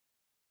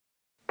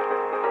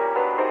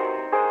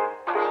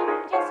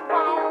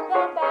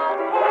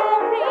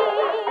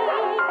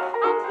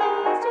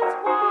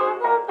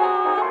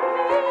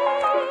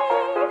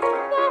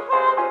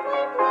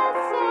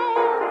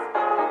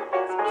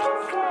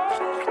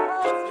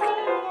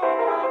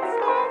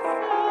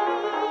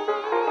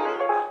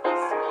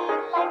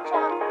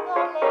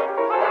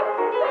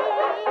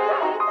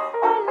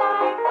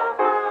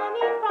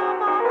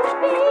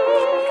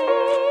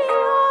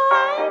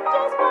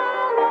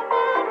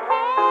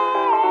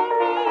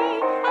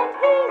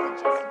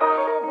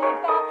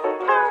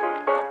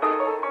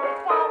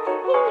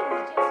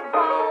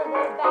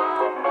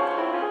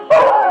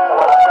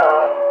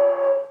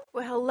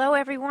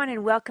everyone,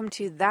 and welcome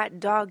to That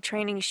Dog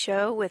Training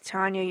Show with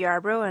Tanya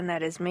Yarbrough, and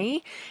that is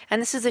me.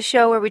 And this is a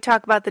show where we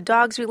talk about the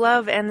dogs we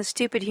love and the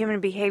stupid human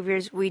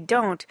behaviors we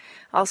don't,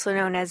 also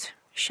known as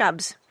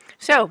shubs.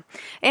 So,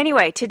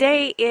 anyway,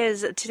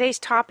 today's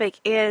topic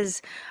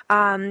is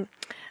I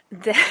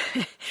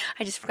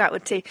just forgot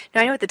what to.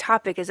 No, I know what the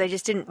topic is. I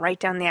just didn't write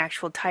down the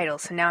actual title,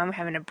 so now I'm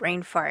having a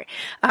brain fart.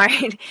 All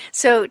right.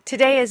 So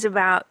today is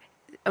about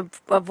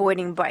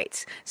avoiding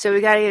bites. So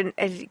I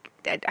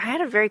had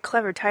a very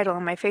clever title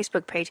on my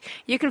Facebook page.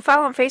 You can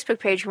follow on Facebook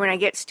page when I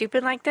get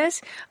stupid like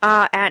this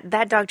at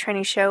That Dog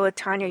Training Show with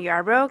Tanya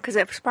Yarbrough, because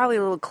it's probably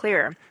a little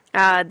clearer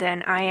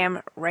than I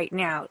am right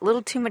now. A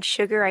little too much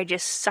sugar I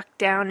just sucked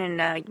down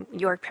in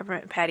York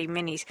Peppermint Patty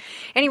Minis.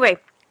 Anyway,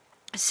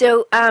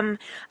 so I'm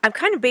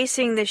kind of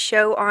basing this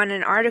show on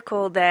an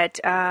article that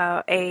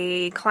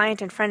a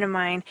client and friend of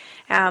mine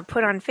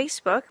put on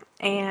Facebook,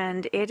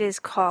 and it is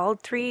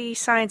called 3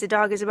 Signs a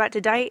Dog is About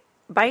to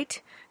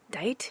Bite?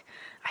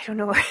 I don't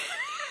know.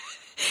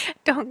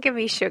 Don't give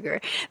me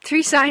sugar.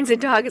 3 Signs a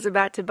Dog is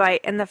About to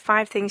Bite and the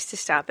 5 Things to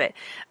Stop It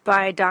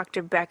by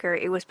Dr. Becker.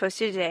 It was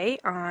posted today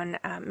on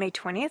May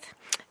 20th,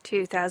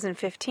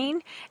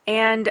 2015.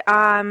 And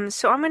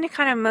so I'm going to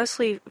kind of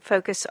mostly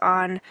focus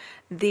on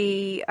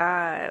the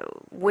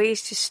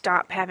ways to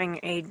stop having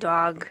a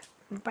dog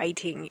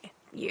biting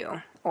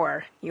you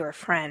or your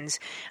friends.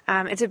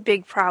 It's a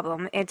big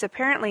problem. It's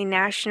apparently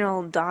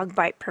National Dog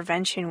Bite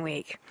Prevention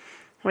Week,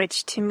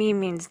 which to me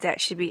means that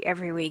should be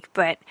every week,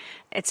 but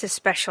it's a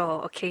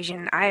special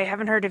occasion. I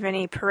haven't heard of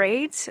any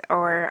parades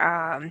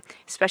or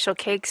special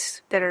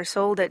cakes that are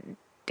sold at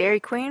Dairy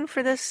Queen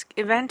for this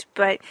event,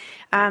 but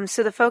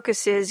so the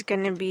focus is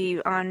going to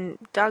be on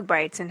dog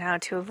bites and how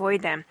to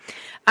avoid them.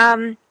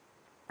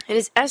 It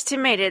is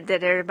estimated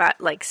that there are about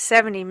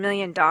 70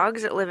 million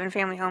dogs that live in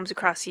family homes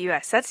across the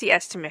U.S. That's the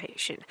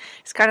estimation.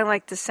 It's kind of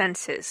like the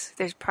census.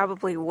 There's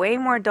probably way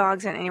more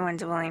dogs than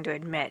anyone's willing to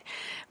admit.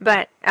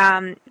 But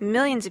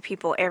millions of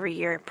people every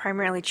year,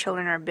 primarily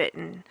children, are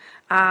bitten.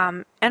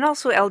 And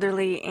also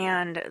elderly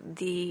and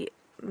the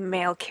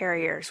male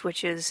carriers,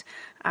 which is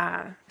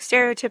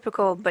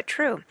stereotypical but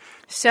true.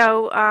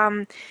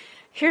 So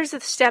here's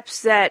the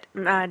steps that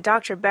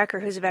Dr.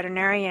 Becker, who's a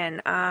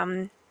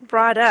veterinarian,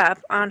 brought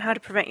up on how to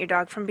prevent your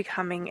dog from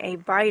becoming a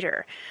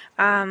biter.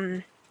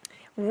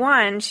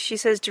 One, she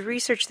says to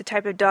research the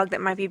type of dog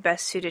that might be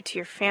best suited to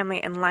your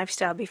family and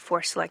lifestyle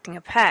before selecting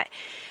a pet.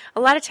 A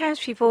lot of times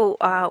people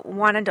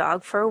want a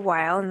dog for a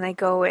while, and they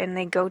go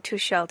to a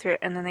shelter,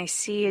 and then they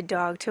see a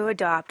dog to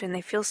adopt, and they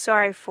feel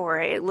sorry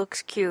for it. It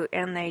looks cute,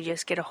 and they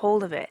just get a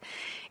hold of it.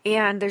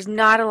 And there's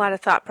not a lot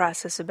of thought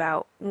process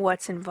about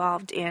what's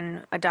involved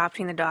in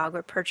adopting the dog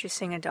or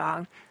purchasing a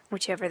dog,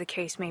 whichever the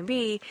case may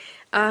be.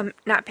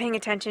 Not paying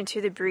attention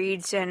to the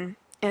breeds and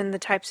the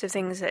types of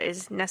things that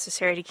is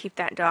necessary to keep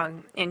that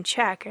dog in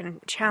check and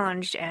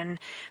challenged and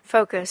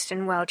focused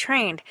and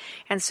well-trained.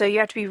 And so you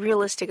have to be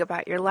realistic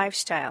about your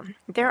lifestyle.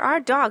 There are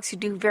dogs who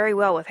do very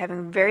well with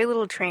having very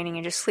little training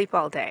and just sleep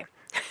all day.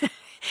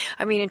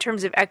 I mean, in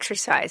terms of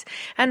exercise.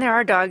 And there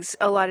are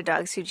a lot of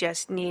dogs who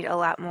just need a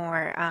lot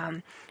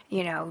more,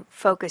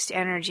 focused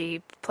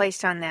energy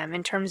placed on them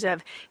in terms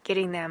of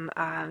getting them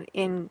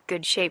in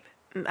good shape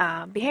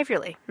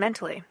behaviorally,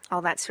 mentally,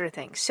 all that sort of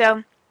thing.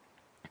 So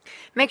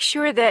make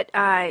sure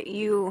that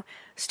you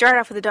start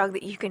off with a dog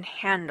that you can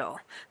handle,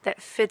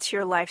 that fits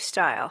your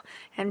lifestyle,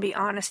 and be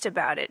honest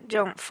about it.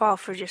 Don't fall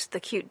for just the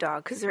cute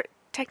dog, because they're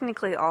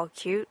technically all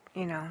cute,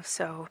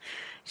 so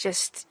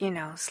just,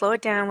 slow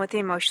it down with the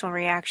emotional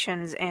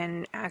reactions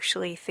and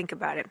actually think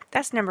about it.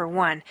 That's number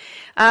 1.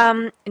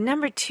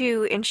 Number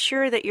 2,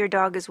 ensure that your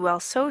dog is well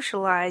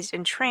socialized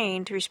and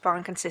trained to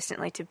respond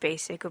consistently to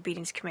basic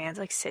obedience commands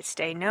like sit,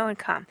 stay, no, and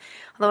come.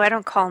 Although I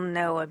don't call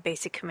no a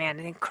basic command.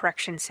 I think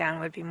correction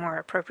sound would be more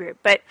appropriate.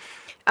 But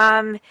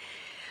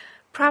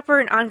proper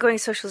and ongoing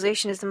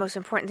socialization is the most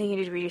important thing you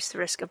do to reduce the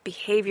risk of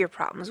behavior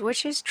problems,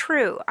 which is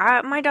true.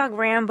 My dog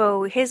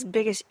Rambo, his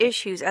biggest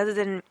issues, other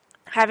than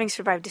having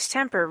survived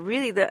distemper,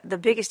 really the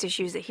biggest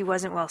issue is that he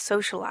wasn't well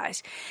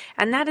socialized.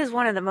 And that is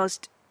one of the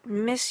most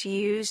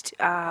misused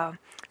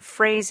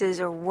phrases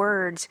or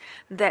words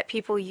that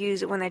people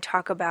use when they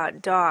talk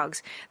about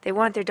dogs. They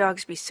want their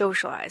dogs to be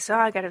socialized. Oh,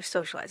 I got to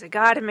socialize. I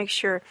got to make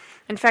sure.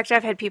 In fact,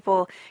 I've had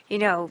people,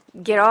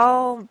 get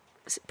all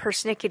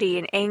persnickety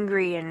and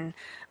angry and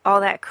all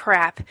that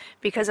crap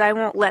because I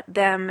won't let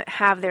them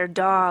have their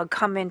dog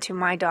come into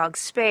my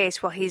dog's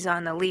space while he's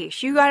on the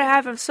leash. You got to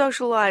have him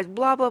socialized,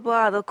 blah, blah,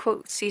 blah. They'll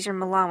quote Cesar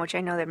Millan, which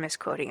I know they're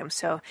misquoting him,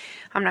 so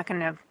I'm not going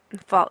to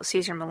fault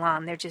Cesar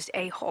Millan. They're just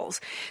a-holes.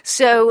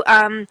 So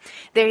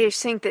they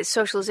just think that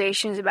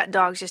socialization is about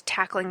dogs just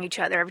tackling each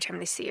other every time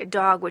they see a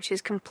dog, which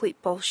is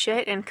complete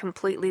bullshit and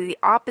completely the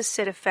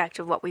opposite effect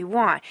of what we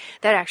want.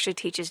 That actually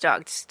teaches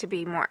dogs to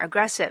be more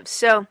aggressive.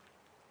 So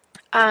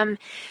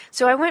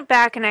I went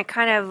back and I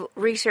kind of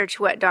researched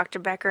what Dr.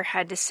 Becker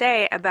had to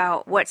say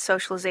about what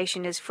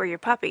socialization is for your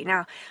puppy.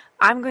 Now,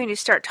 I'm going to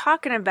start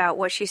talking about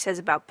what she says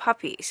about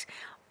puppies.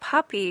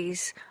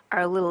 Puppies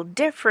are a little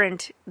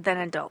different than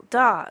adult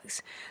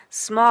dogs.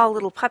 Small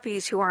little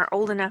puppies who aren't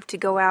old enough to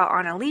go out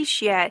on a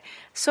leash yet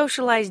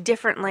socialize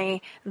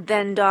differently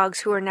than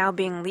dogs who are now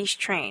being leash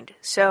trained.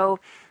 So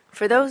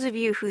for those of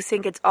you who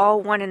think it's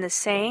all one and the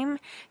same,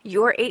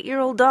 your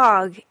 8-year-old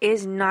dog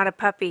is not a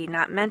puppy,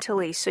 not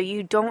mentally, so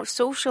you don't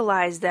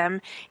socialize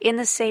them in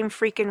the same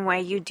freaking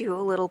way you do a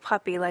little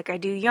puppy like I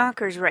do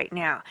Yonkers right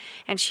now.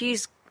 And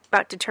she's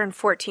about to turn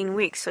 14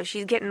 weeks, so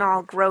she's getting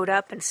all growed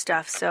up and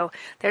stuff, so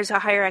there's a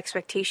higher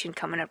expectation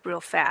coming up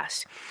real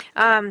fast,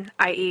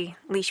 i.e.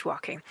 leash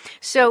walking.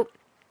 So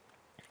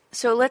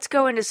let's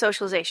go into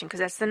socialization,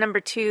 because that's the number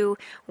 2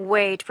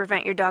 way to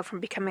prevent your dog from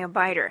becoming a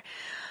biter.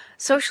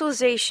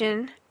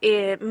 Socialization,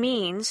 it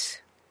means,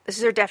 this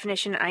is her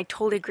definition, and I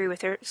totally agree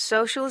with her,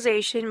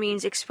 socialization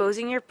means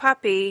exposing your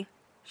puppy,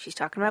 she's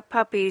talking about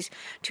puppies,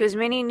 to as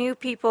many new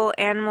people,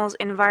 animals,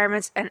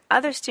 environments, and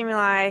other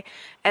stimuli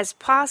as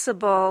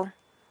possible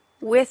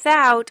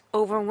without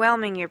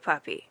overwhelming your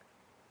puppy.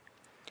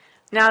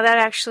 Now that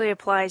actually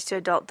applies to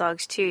adult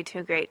dogs too, to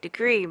a great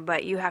degree,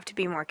 but you have to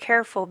be more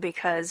careful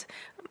because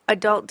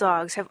adult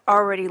dogs have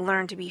already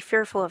learned to be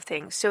fearful of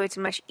things, so it's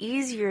much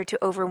easier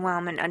to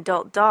overwhelm an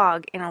adult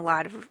dog in a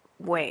lot of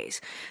ways.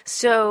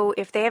 So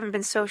if they haven't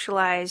been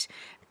socialized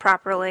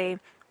properly,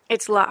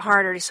 it's a lot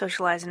harder to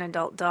socialize an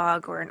adult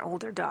dog or an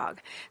older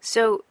dog.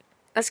 So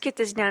let's get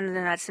this down to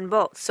the nuts and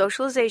bolts.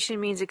 Socialization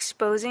means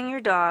exposing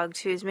your dog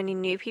to as many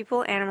new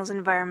people, animals,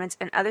 environments,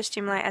 and other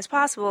stimuli as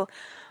possible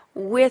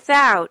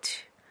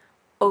without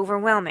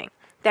overwhelming.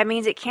 That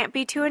means it can't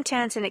be too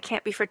intense and it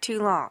can't be for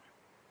too long.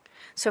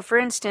 So for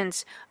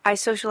instance, I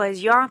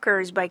socialize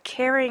Yonkers by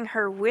carrying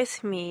her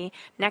with me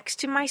next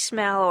to my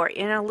smell or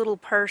in a little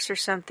purse or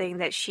something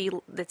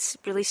that's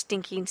really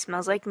stinky and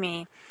smells like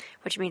me,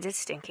 which means it's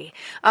stinky.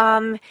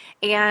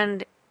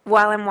 And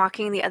while I'm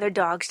walking the other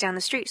dogs down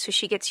the street, so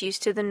she gets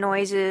used to the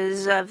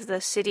noises of the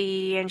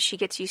city and she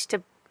gets used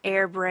to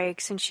air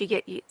brakes, and she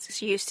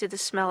gets used to the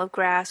smell of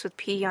grass with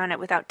pee on it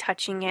without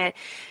touching it.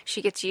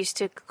 She gets used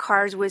to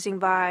cars whizzing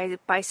by,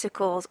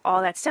 bicycles,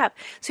 all that stuff.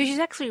 So she's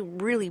actually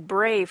really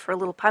brave for a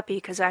little puppy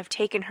because I've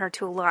taken her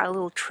to a lot of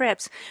little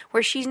trips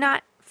where she's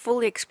not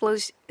fully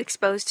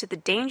exposed to the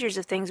dangers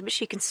of things, but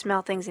she can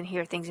smell things and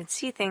hear things and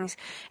see things,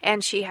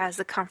 and she has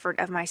the comfort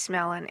of my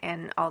smell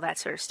and all that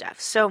sort of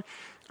stuff. So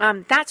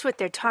that's what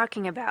they're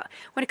talking about.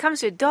 When it comes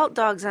to adult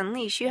dogs on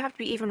leash, you have to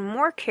be even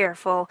more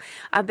careful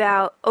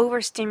about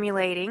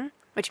overstimulating,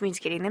 which means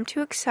getting them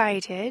too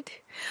excited,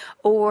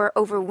 or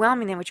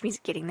overwhelming them, which means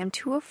getting them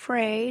too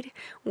afraid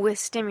with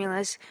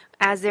stimulus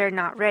as they're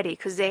not ready,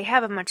 because they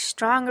have a much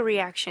stronger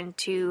reaction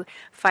to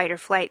fight or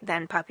flight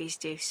than puppies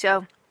do.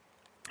 So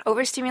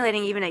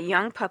overstimulating even a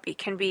young puppy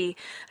can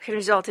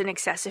result in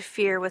excessive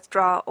fear,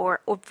 withdrawal,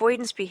 or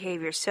avoidance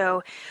behavior.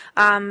 So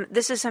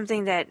this is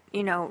something that,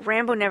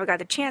 Rambo never got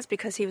the chance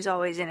because he was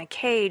always in a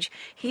cage.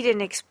 He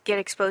didn't get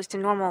exposed to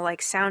normal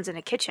sounds in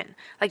a kitchen.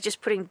 Like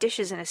just putting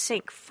dishes in a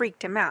sink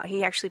freaked him out.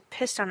 He actually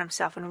pissed on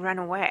himself and ran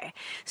away.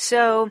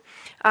 So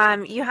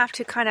you have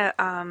to kind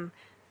of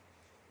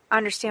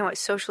understand what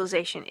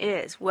socialization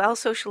is.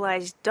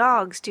 Well-socialized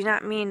dogs do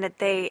not mean that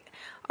they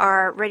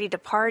are ready to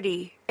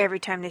party every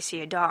time they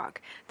see a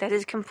dog. That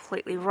is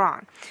completely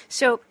wrong.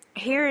 So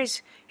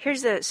here's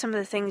some of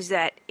the things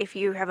that if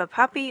you have a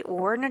puppy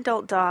or an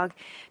adult dog,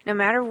 no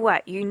matter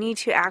what, you need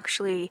to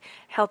actually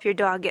help your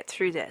dog get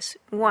through this.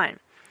 1,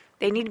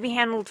 they need to be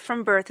handled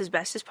from birth as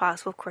best as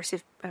possible, of course,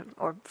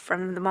 or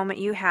from the moment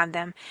you have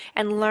them,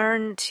 and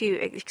learn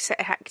to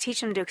teach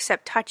them to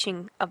accept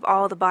touching of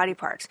all the body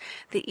parts,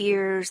 the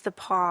ears, the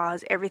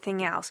paws,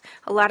 everything else.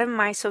 A lot of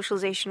my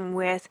socialization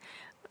with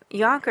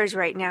Yonkers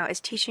right now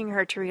is teaching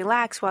her to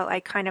relax while I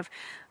kind of,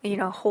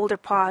 hold her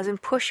paws and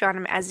push on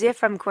them as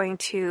if I'm going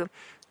to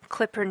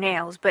clip her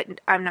nails,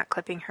 but I'm not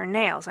clipping her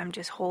nails. I'm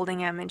just holding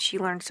them, and she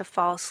learns to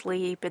fall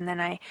asleep, and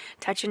then I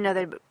touch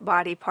another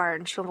body part,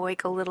 and she'll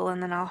wake a little,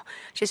 and then I'll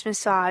just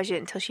massage it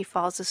until she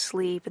falls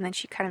asleep, and then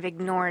she kind of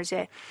ignores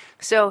it.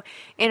 So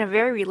in a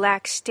very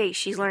relaxed state,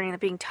 she's learning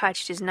that being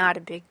touched is not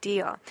a big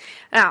deal.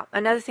 Now,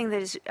 another thing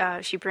that is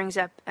she brings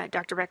up,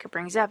 Dr. Becker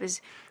brings up,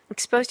 is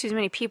exposed to as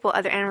many people,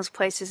 other animals,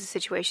 places, and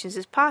situations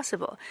as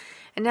possible.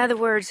 In other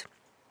words,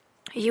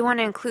 you want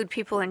to include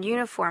people in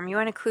uniform. You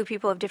want to include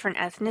people of different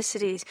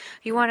ethnicities.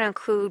 You want to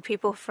include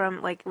people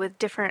from with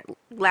different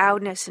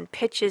loudness and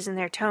pitches in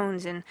their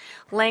tones and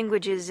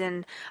languages,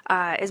 and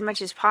as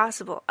much as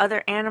possible.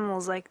 Other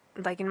animals, like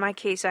in my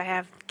case, I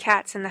have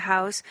cats in the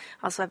house.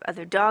 I also have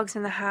other dogs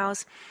in the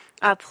house.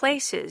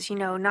 Places,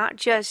 not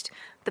just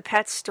the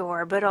pet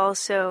store, but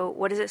also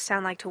what does it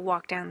sound like to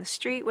walk down the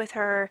street with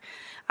her,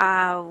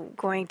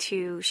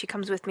 she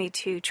comes with me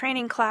to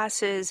training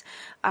classes,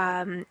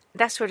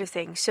 that sort of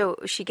thing. So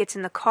she gets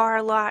in the car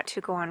a lot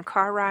to go on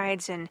car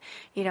rides and,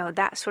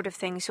 that sort of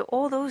thing. So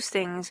all those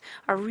things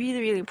are really,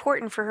 really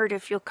important for her to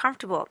feel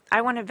comfortable.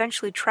 I want to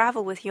eventually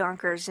travel with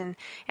Yonkers and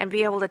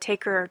be able to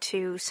take her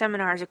to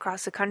seminars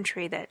across the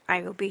country that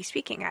I will be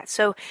speaking at.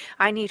 So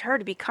I need her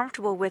to be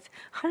comfortable with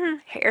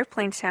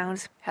airplane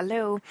sounds,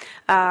 hello,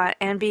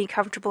 and being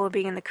comfortable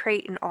being in the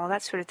crate and all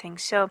that sort of thing.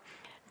 So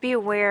be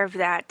aware of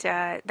that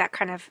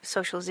kind of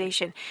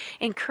socialization.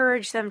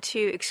 Encourage them to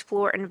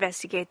explore and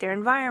investigate their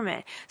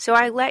environment. So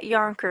I let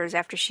Yonkers,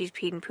 after she's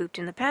peed and pooped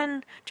in the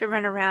pen, to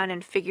run around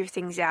and figure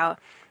things out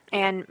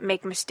and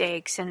make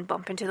mistakes and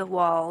bump into the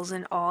walls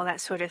and all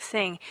that sort of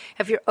thing.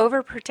 If you're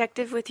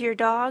overprotective with your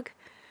dog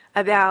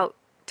about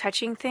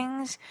touching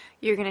things,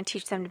 you're going to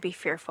teach them to be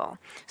fearful.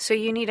 So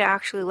you need to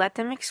actually let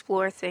them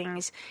explore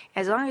things.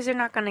 As long as they're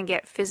not going to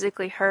get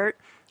physically hurt,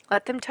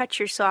 let them touch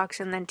your socks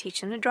and then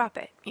teach them to drop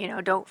it.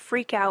 Don't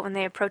freak out when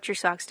they approach your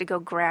socks to go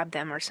grab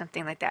them or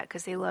something like that,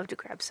 because they love to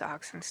grab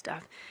socks and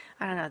stuff.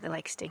 I don't know, they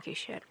like stinky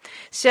shit.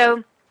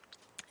 So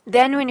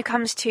then when it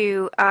comes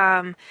to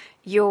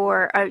you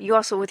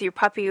also with your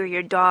puppy or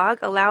your dog,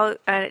 allow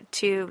them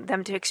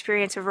to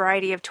experience a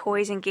variety of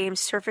toys and games,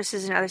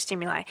 surfaces, and other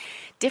stimuli.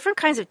 Different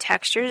kinds of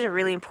textures are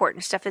really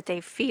important. Stuff that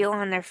they feel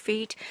on their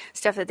feet,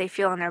 stuff that they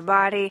feel on their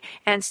body,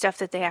 and stuff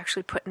that they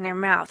actually put in their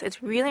mouth.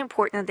 It's really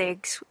important that they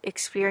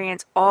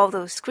experience all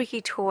those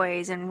squeaky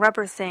toys and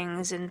rubber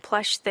things and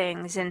plush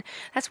things. And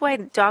that's why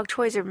dog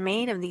toys are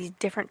made of these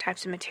different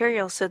types of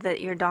materials, so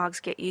that your dogs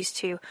get used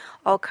to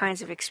all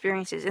kinds of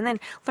experiences. And then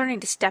learning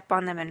to step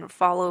on them and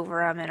fall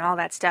over them and all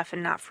that stuff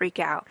and not freak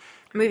out.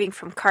 Moving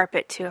from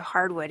carpet to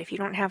hardwood. If you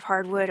don't have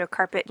hardwood or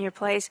carpet in your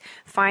place,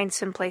 find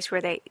some place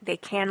where they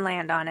can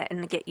land on it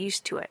and get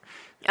used to it.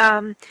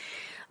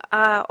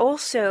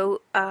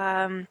 Also,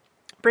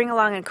 bring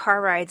along in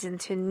car rides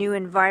into new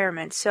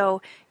environments.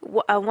 So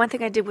one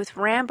thing I did with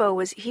Rambo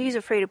was he was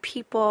afraid of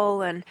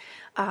people and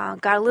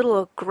got a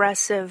little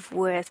aggressive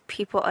with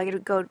people. I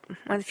could go, one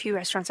of the few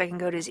restaurants I can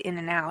go to is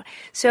In-N-Out.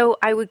 So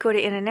I would go to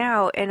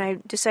In-N-Out and I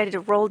decided to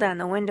roll down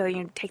the window.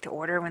 You take the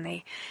order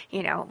when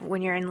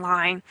when you're in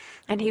line,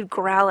 and he'd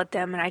growl at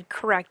them and I'd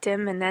correct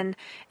him, and then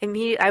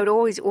immediately I would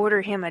always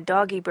order him a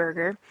doggy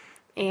burger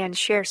and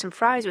share some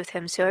fries with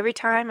him. So every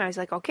time I was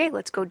like, okay,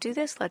 let's go do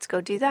this, let's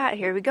go do that,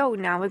 here we go,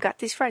 now we've got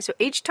these fries. So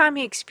each time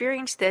he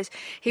experienced this,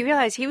 he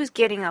realized he was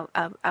getting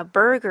a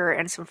burger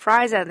and some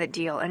fries out of the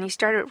deal, and he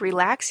started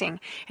relaxing,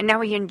 and now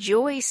he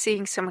enjoys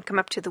seeing someone come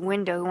up to the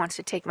window who wants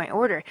to take my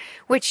order,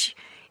 which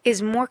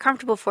is more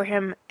comfortable for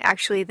him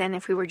actually than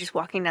if we were just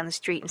walking down the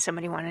street and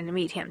somebody wanted to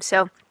meet him.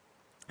 So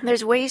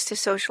there's ways to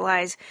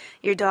socialize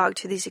your dog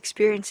to these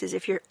experiences.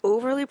 If you're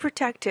overly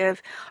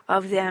protective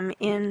of them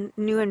in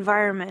new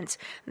environments,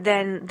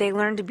 then they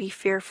learn to be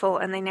fearful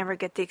and they never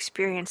get the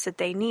experience that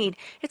they need.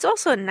 It's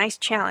also a nice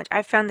challenge.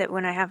 I found that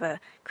when I have a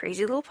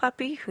crazy little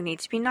puppy who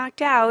needs to be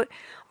knocked out,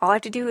 all I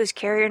have to do is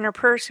carry her in her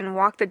purse and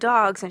walk the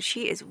dogs, and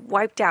she is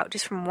wiped out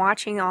just from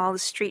watching all the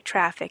street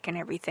traffic and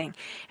everything.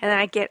 And then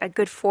I get a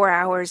good 4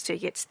 hours to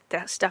get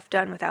stuff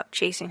done without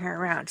chasing her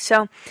around.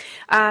 So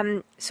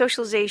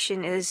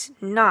socialization is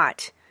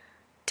not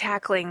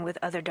tackling with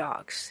other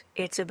dogs.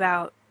 It's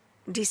about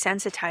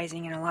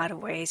desensitizing in a lot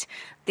of ways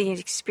the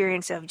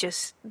experience of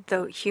just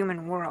the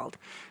human world.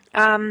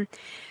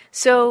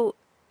 So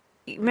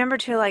remember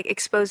to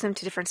expose them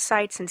to different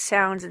sights and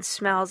sounds and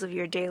smells of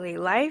your daily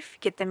life.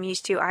 Get them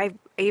used to. I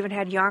even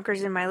had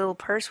Yonkers in my little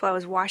purse while I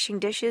was washing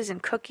dishes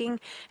and cooking,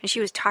 and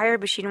she was tired,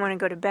 but she didn't want to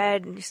go to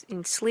bed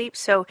and sleep,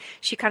 so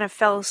she kind of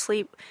fell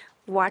asleep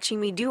watching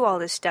me do all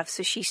this stuff.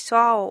 So she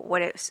saw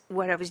what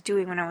I was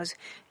doing when I was,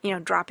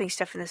 dropping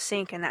stuff in the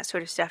sink and that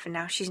sort of stuff, and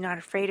now she's not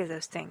afraid of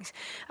those things.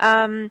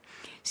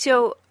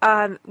 So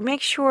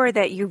make sure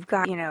that you've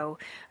got,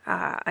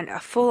 a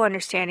full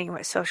understanding of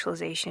what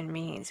socialization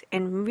means,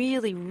 and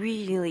really,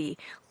 really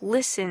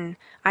listen,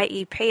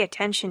 i.e. pay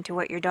attention to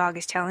what your dog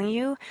is telling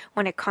you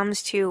when it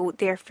comes to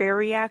their fear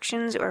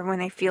reactions, or when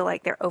they feel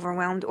like they're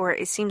overwhelmed, or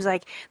it seems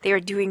like they are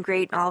doing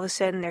great and all of a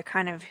sudden they're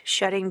kind of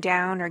shutting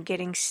down or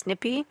getting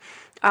snippy.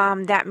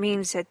 That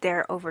means that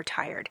they're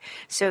overtired.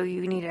 So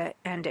you need to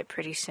end it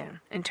pretty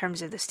soon in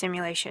terms of the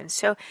stimulation.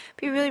 So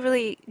be really,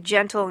 really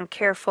gentle and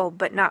careful,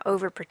 but not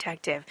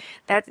overprotective.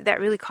 That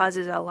really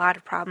causes a lot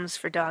of problems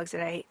for dogs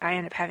that I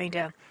end up having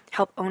to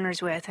help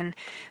owners with. And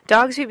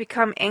dogs who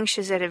become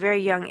anxious at a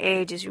very young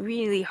age is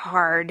really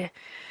hard.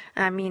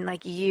 I mean,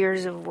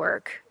 years of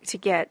work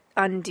to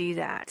undo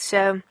that.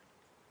 So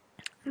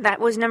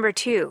that was number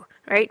 2,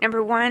 right?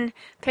 Number 1,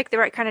 pick the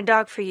right kind of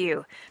dog for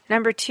you.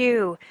 Number 2,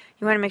 you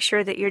want to make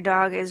sure that your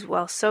dog is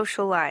well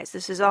socialized.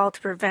 This is all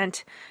to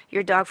prevent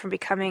your dog from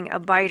becoming a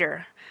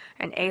biter,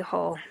 an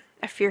a-hole,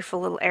 a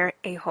fearful little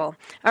a-hole.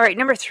 All right,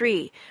 number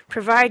 3,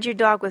 provide your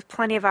dog with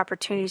plenty of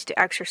opportunities to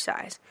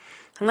exercise.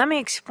 And let me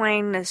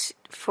explain this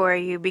for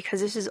you,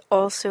 because this is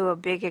also a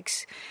big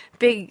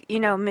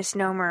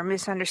misnomer,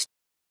 misunderstanding.